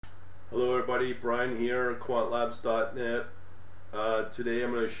Hello everybody, Brian here, quantlabs.net. Today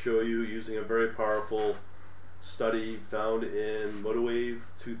I'm going to show you using a very powerful study found in MotorWave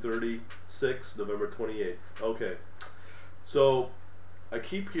 236, November 28th. Okay, so I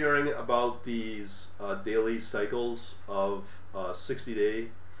keep hearing about these daily cycles of 60-day.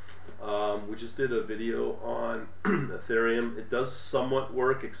 We just did a video on Ethereum. It does somewhat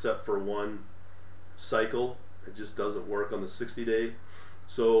work except for one cycle. It just doesn't work on the 60-day.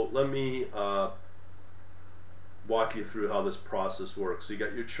 So let me walk you through how this process works. So you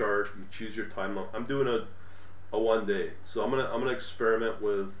got your chart, you choose your time. I'm doing a 1 day, so I'm gonna experiment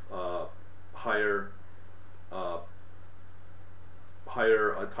with higher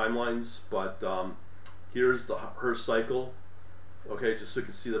timelines. But here's her cycle. Okay, just so you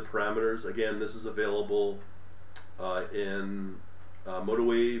can see the parameters. Again, this is available in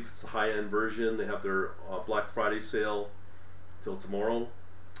MotorWave. It's a high-end version. They have their Black Friday sale till tomorrow.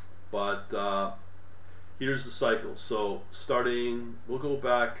 But here's the cycle. So starting, we'll go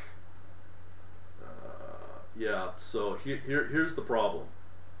back. Yeah. So here's the problem.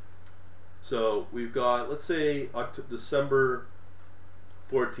 So we've got, let's say December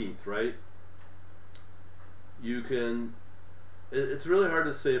 14th, right? You can. It's really hard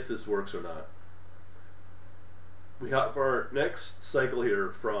to say if this works or not. We have our next cycle here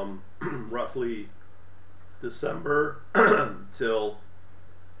from roughly December till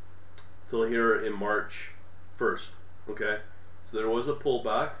here in March 1st. Okay, so there was a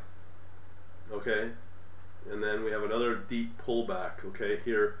pullback. Okay, and then we have another deep pullback. Okay,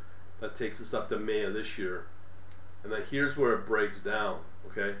 here that takes us up to May of this year, and then here's where it breaks down.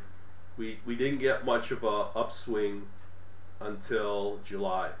 Okay, we didn't get much of a upswing until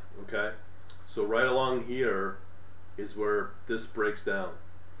July. Okay, so right along here is where this breaks down.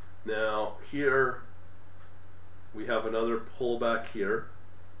 Now here we have another pullback here,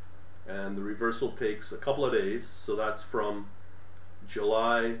 and the reversal takes a couple of days, so that's from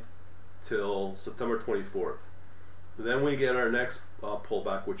July till September 24th. Then we get our next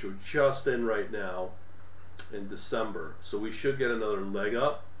pullback, which we're just in right now in December, so we should get another leg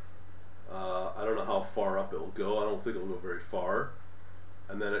up. I don't know how far up it'll go. I don't think it'll go very far,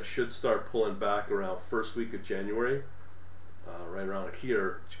 and then it should start pulling back around first week of January, right around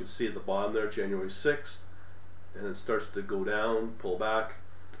here. As you can see at the bottom there, January 6th, and it starts to go down, pull back,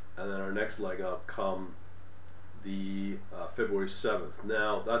 and then our next leg up come the February 7th.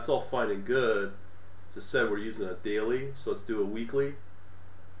 Now that's all fine and good. As I said, we're using a daily, so let's do a weekly.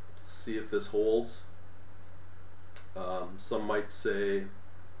 Let's see if this holds. Some might say,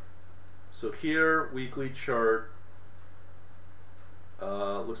 so here, weekly chart,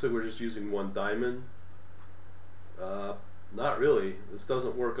 looks like we're just using one diamond. Not really. This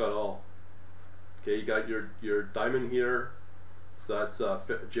doesn't work at all. Okay, you got your diamond here, so that's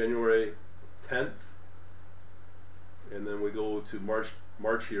January 10th, and then we go to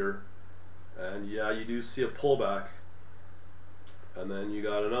March here, and yeah, you do see a pullback, and then you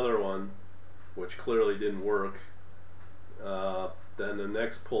got another one, which clearly didn't work. Then the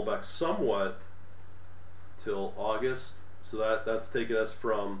next pullback somewhat till August, so that's taking us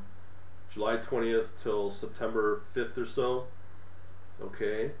from July 20th till September 5th or so.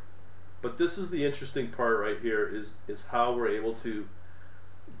 Okay. But this is the interesting part right here, is how we're able to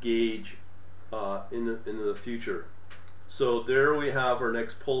gauge into the future. So there we have our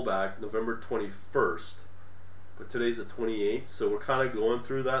next pullback, November 21st, but today's the 28th, so we're kind of going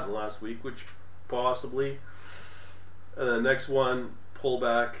through that in the last week, which possibly. And the next one,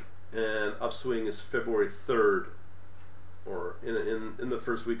 pullback and upswing, is February 3rd, or in the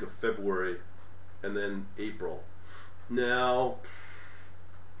first week of February, and then April. Now,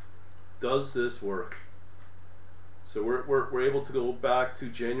 does this work? So we're able to go back to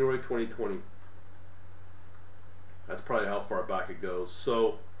January 2020. That's probably how far back it goes.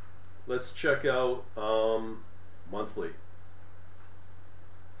 So let's check out monthly.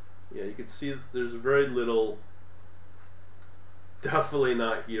 Yeah, you can see there's very little. Definitely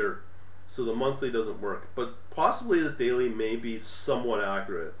not here. So the monthly doesn't work, but possibly the daily may be somewhat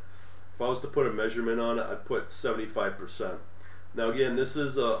accurate. If I was to put a measurement on it, I'd put 75%. Now again, this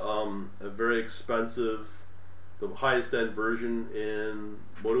is a very expensive, the highest end version in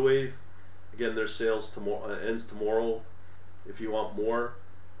MotorWave. Again, their sales ends tomorrow. If you want more,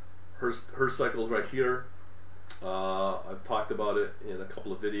 her cycle's right here. I've talked about it in a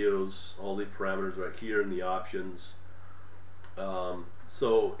couple of videos. All the parameters right here and the options.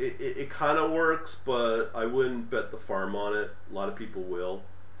 So it kind of works, but I wouldn't bet the farm on it. A lot of people will.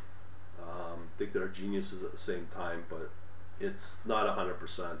 Think they're geniuses at the same time, but it's not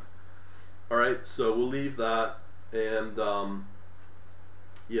 100%. Alright, so we'll leave that, and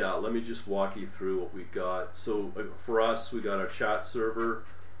Yeah, let me just walk you through what we got. So for us, we got our chat server,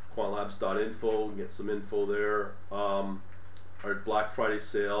 quantlabs.info, get some info there. Our Black Friday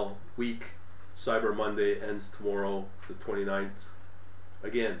sale week, Cyber Monday ends tomorrow, the 29th.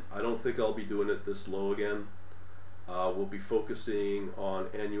 Again, I don't think I'll be doing it this low again. We'll be focusing on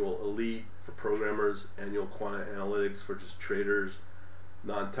annual elite for programmers, annual quant analytics for just traders,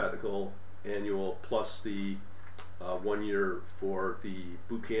 non-technical annual, plus the 1 year for the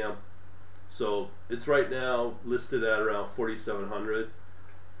boot camp. So it's right now listed at around 4,700,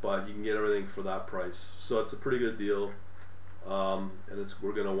 but you can get everything for that price. So it's a pretty good deal, and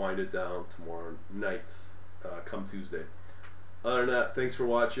we're gonna wind it down tomorrow night, come Tuesday. Other than that, thanks for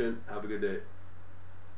watching. Have a good day.